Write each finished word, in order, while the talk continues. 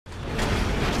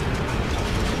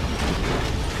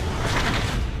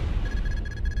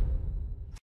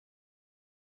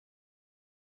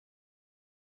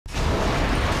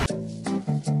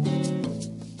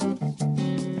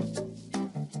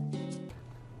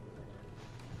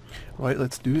Right,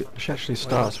 let's do it. Which actually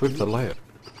starts with the light.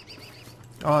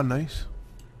 Oh, nice.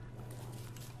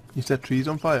 You set trees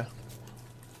on fire?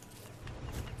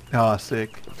 Ah,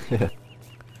 sick. Yeah.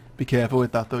 Be careful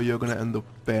with that though, you're gonna end up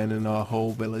burning our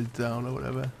whole village down or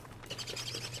whatever.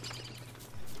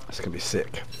 That's gonna be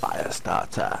sick. Fire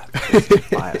starter.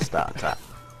 Fire starter.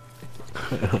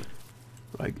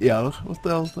 Like, yeah, look, what the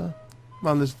hell's that?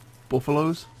 Man, there's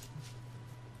buffaloes.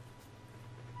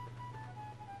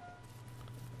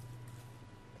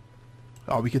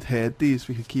 Oh, we could herd these,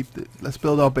 we could keep the... Let's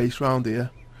build our base round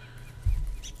here.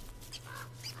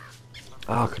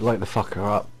 Oh, I could light the fucker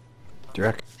up. Do you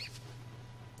reckon?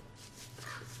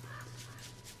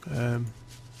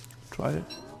 Try it,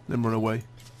 then run away.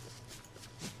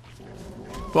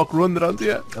 Fuck, run, they're onto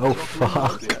you. Oh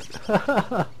fuck.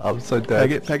 I'm so dead.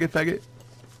 Peg it, peg it, peg it.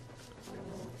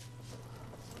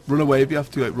 Run away if you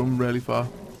have to, like, run really far.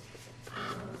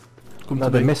 Come No,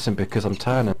 to they're me. missing because I'm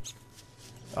turning.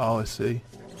 Oh, I see.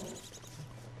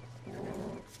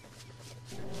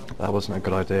 That wasn't a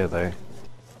good idea though.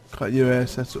 Can't you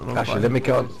set something on Actually, fire? let me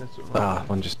get on. Ah,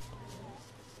 one just...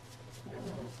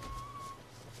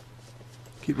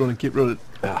 Keep running, keep running.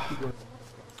 Ah.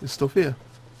 There's stuff here.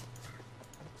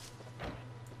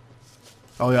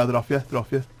 Oh yeah, they're off you, they're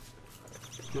off you.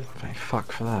 Thank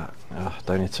fuck for that. Ah,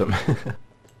 don't hit them.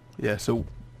 Yeah, so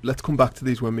let's come back to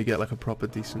these when we get like a proper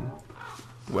decent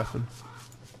weapon.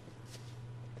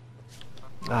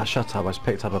 Ah, shut up, I just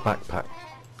picked up a backpack.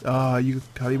 Ah, you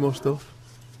carry more stuff?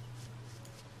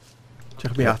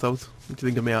 Check my hat out. What do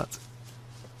you think of my hat?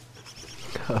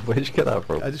 Where'd you get that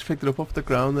from? I just picked it up off the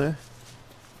ground there.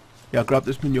 Yeah, grab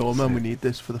this manure, man, we need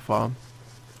this for the farm.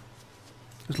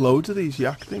 There's loads of these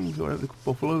yak things, or whatever, the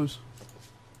buffaloes.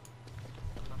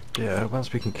 Yeah,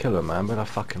 once we can kill them, man, we'll have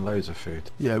fucking loads of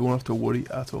food. Yeah, we won't have to worry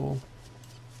at all.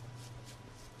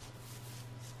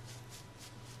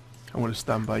 I want to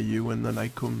stand by you when the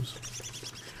night comes.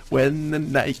 When the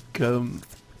night comes.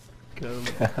 We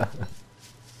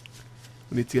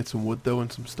need to get some wood though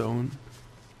and some stone.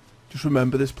 Just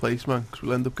remember this place, man, because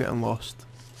we'll end up getting lost.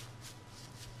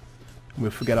 And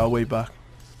we'll forget our way back.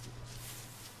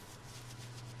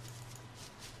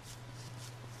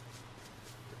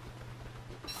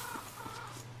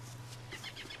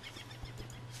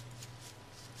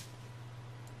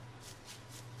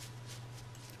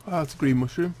 Ah, it's a green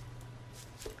mushroom.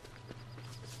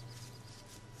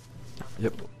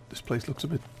 Yep. This place looks a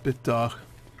bit dark.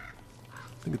 I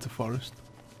think it's a forest.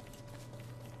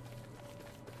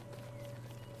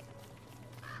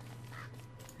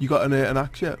 You got an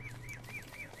axe yet?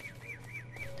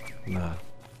 Nah.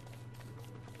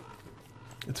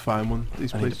 It's fine one.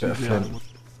 These I need a places bit of usually flint. aren't.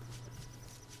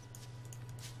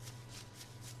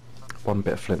 One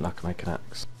bit of flint, I can make an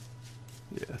axe.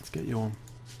 Yeah, let's get you on.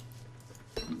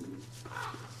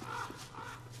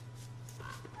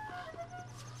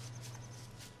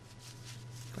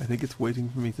 I think it's waiting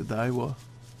for me to die, what?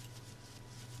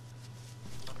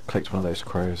 Clicked one of those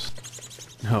crows.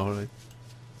 Alright.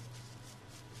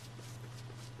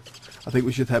 I think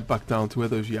we should head back down to where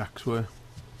those yaks were.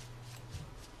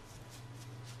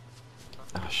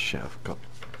 Ah shit, I've got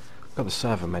the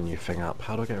server menu thing up.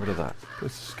 How do I get rid of that?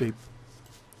 Let's escape.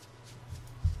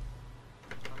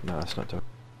 No, that's not doing.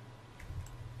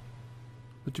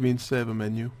 What do you mean server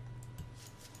menu?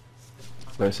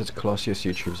 Where it says Colossus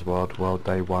YouTube's World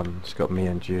Day 1. It's got me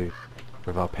and you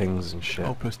with our pings and shit.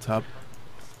 Oh, press tab.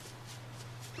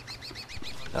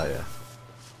 Oh yeah.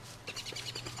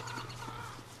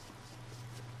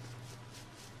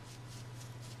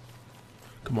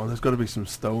 Come on, there's got to be some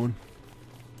stone.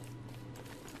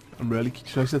 I'm really...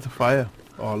 Should I set the fire?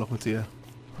 Oh, look what's here.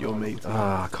 Your mate.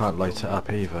 Ah, I can't light it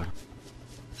up either.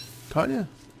 Can't you?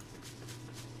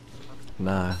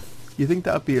 Nah. You think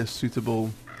that'd be a suitable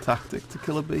tactic to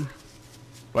kill a bee?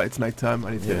 Right, it's night time.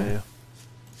 I need to get in here.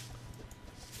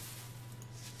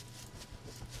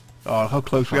 Oh, how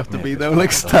close we have to be though,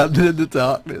 like standing in the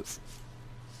darkness.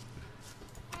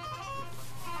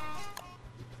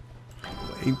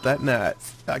 Ain't that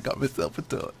nice? I got myself a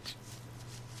torch.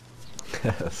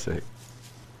 Sick.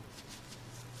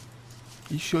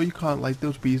 You sure you can't light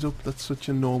those bees up? That's such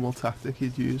a normal tactic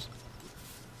you'd use.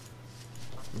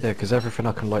 Yeah, because everything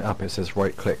I can light up, it says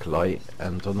right click light,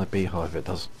 and on the beehive it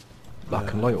does. I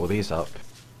can light all these up.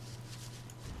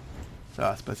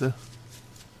 Ah, that's better.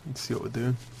 Let's see what we're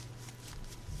doing.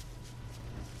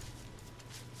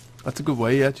 That's a good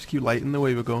way, yeah, just keep lighting the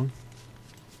way we're going.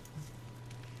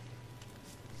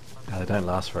 Yeah, they don't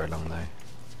last very long though.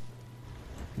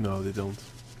 No, they don't.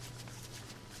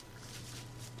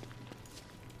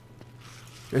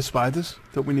 There's spiders.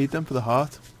 Don't we need them for the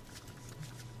heart?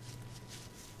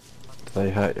 They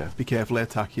hurt you. Be careful, they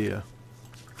attack you. Yeah.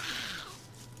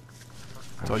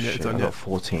 It's Oh on you, shit, it's on I you. got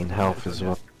 14 health as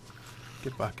well.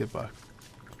 Get back, get back.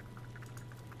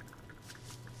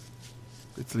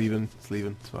 It's leaving,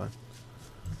 it's fine.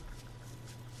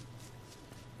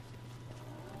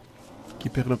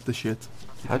 Keep picking up the shit.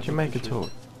 How'd you make a torch?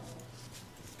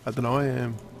 I don't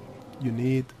know, you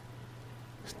need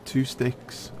 2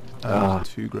 sticks and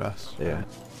 2 grass. Yeah.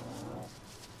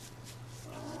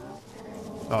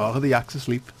 Oh, look at the axe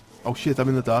asleep. Oh shit, I'm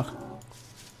in the dark.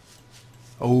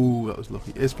 Oh, that was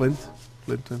lucky. Here's flint.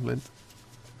 Flint.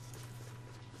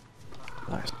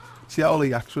 Nice. See how all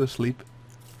the axe were asleep?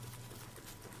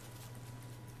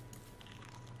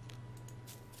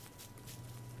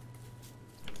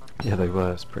 Yeah, they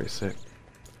were. It's pretty sick.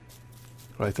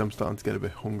 Right, I'm starting to get a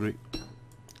bit hungry.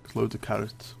 There's loads of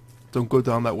carrots. Don't go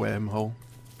down that wormhole.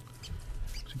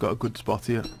 We've got a good spot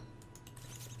here.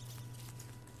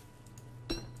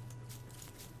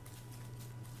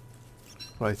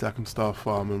 Right, I can start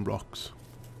farming rocks.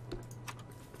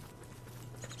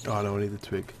 Oh no, I need a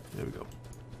twig. There we go.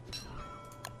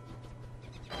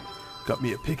 Got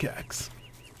me a pickaxe.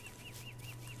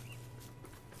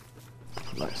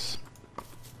 Nice.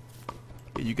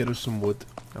 Yeah, you get us some wood.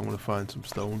 I'm gonna find some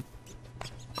stone.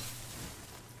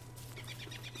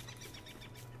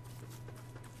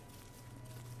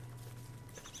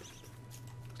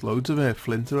 There's loads of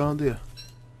flint around here.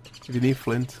 If you need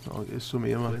flint, I'll get some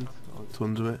here, man.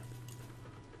 Tons of it.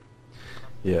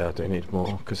 Yeah, I do need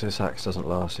more, because this axe doesn't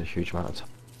last a huge amount of time.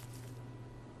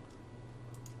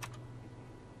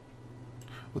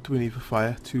 What do we need for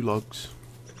fire? 2 logs.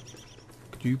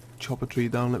 Could you chop a tree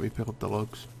down? Let me pick up the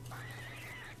logs. I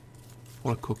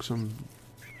want to cook some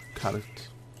carrots.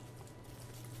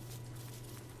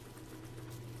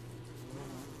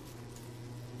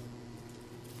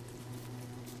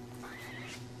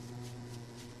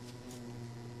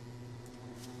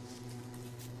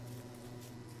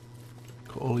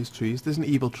 Got all these trees. There's an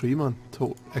evil tree, man.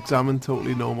 Examine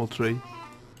totally normal tree.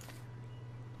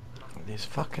 There's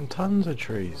fucking tons of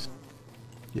trees.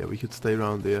 Yeah, we could stay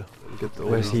around here. And get the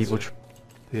Where's the evil tree?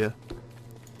 Here.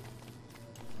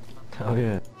 Oh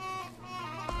yeah.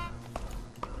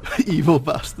 Evil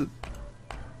bastard.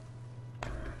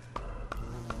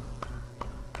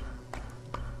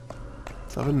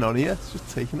 It's having none here. It's just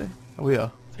taking it. Oh yeah.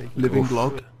 Living Oof.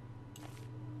 log.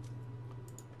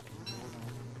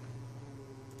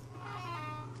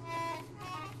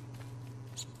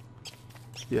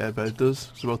 Yeah, I bet it does.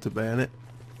 It's about to burn it.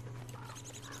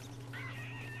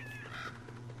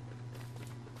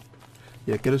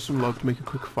 Yeah, get us some logs, make a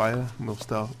quick fire, and we'll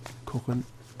start cooking.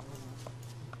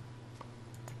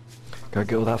 Go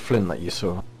get all that flint that you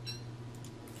saw.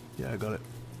 Yeah, I got it.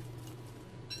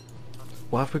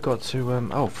 What have we got to,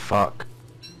 oh fuck.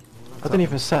 I didn't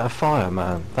even set a fire,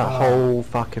 man. That whole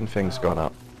fucking thing's gone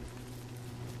up.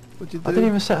 What'd you do? I didn't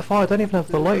even set a fire, I don't even have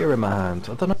the lighter in my hand.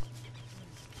 I don't know.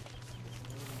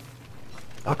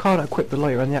 I can't equip the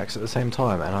lighter and the axe at the same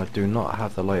time, and I do not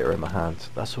have the lighter in my hand.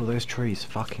 That's all those trees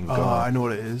fucking Oh, gone. I know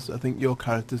what it is. I think your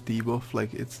character's debuff,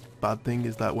 like, its bad thing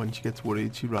is that when she gets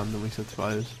worried, she randomly sets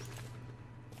fires.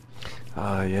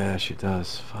 Oh yeah, she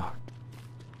does. Fuck.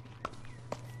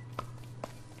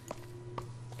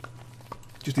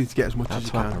 Just need to get as much as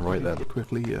That's you what can. happened right then.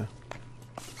 Quickly, yeah.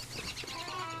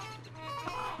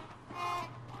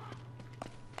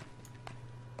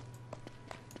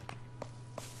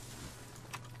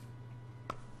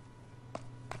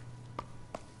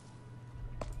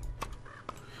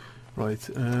 Right,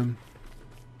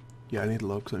 yeah, I need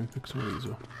logs. Let me pick some of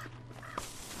these up.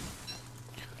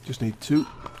 Just need 2,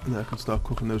 and then I can start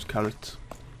cooking those carrots.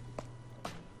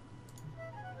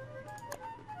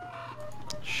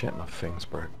 Shit, my thing's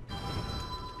broke.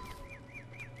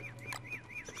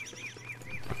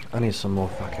 I need some more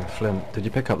fucking flint. Did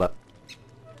you pick up that?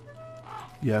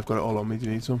 Yeah, I've got it all on me. Do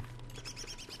you need some?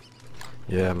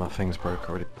 Yeah, my thing's broke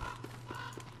already.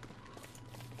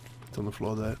 It's on the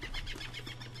floor there.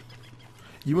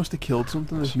 You must have killed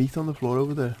something. There's meat on the floor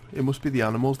over there. It must be the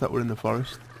animals that were in the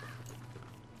forest.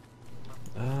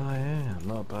 Oh yeah,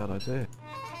 not a bad idea.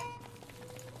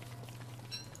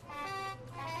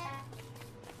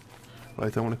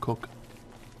 Right, I want to cook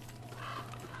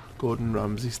Gordon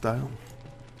Ramsay style.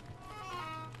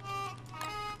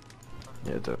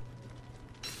 Yeah, do it.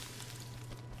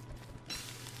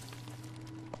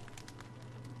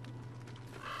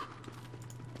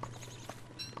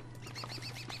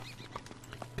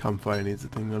 Campfire needs a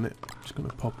thing on it. Just gonna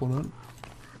pop one on.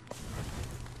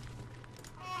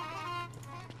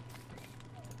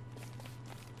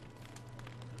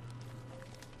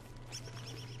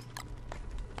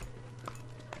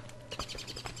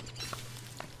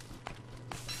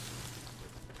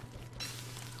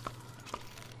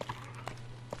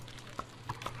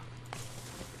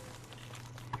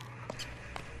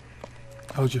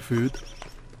 How's your food?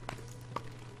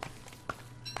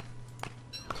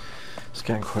 It's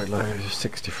getting quite low,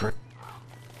 63.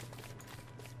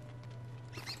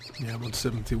 Yeah, I'm on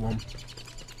 71.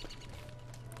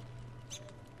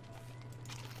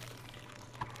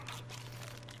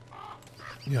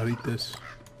 Yeah, I'll eat this.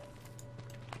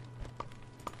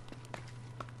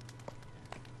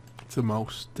 It's a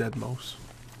mouse, dead mouse.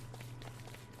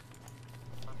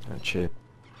 Oh, cheap.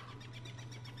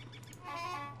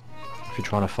 If you're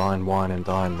trying to find wine and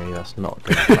dine me, that's not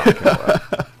good fucking work.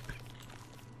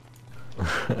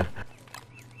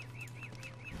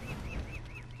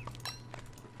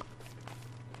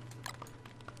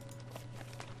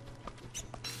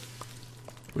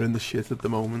 We're in the shit at the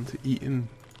moment, eating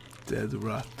dead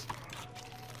rat.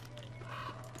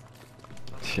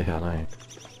 Yeah, I know.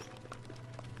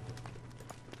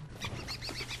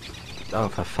 Oh,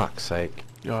 for fuck's sake.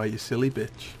 Oh, you silly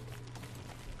bitch.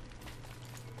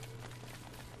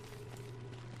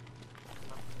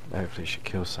 Hopefully she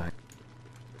kills something.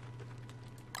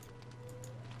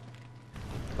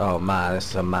 Oh man, this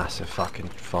is a massive fucking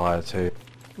fire too.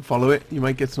 Follow it, you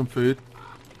might get some food.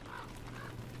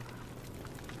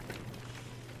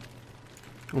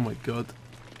 Oh my god.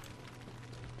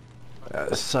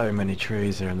 There's so many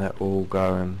trees here and they're all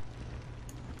going.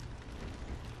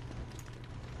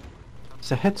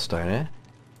 It's a headstone here.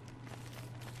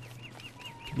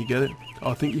 Can you get it?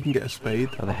 Oh, I think you can get a spade.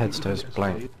 Oh, the headstone's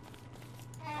blank.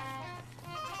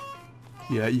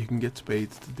 Yeah, you can get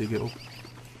spades to dig it up.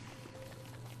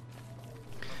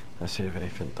 Let's see if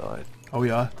anything died. Oh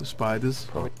yeah, the spiders.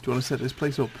 Probably. Do you want to set this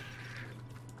place up?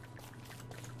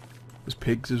 There's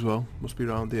pigs as well. Must be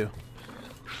around here.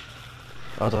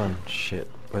 Hold on, shit.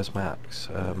 Where's my axe?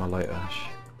 My lighter.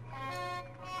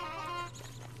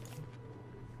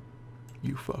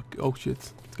 You fuck. Oh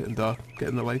shit. It's getting dark. Get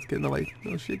in the light. Get in the light.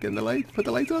 Oh shit, get in the light. Put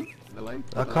the light on. The light.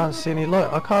 I can't see any light.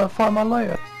 I can't find my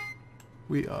lighter.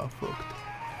 We are fucked.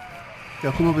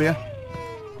 Yeah, come over here.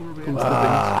 Come to the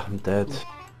Ah, I'm dead. thing.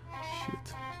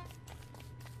 Shit.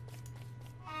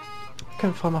 I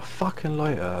couldn't find my fucking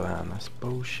lighter, man. That's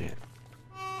bullshit.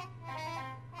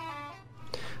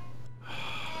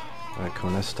 Right, come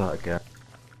on, let's start again.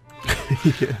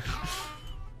 Yeah.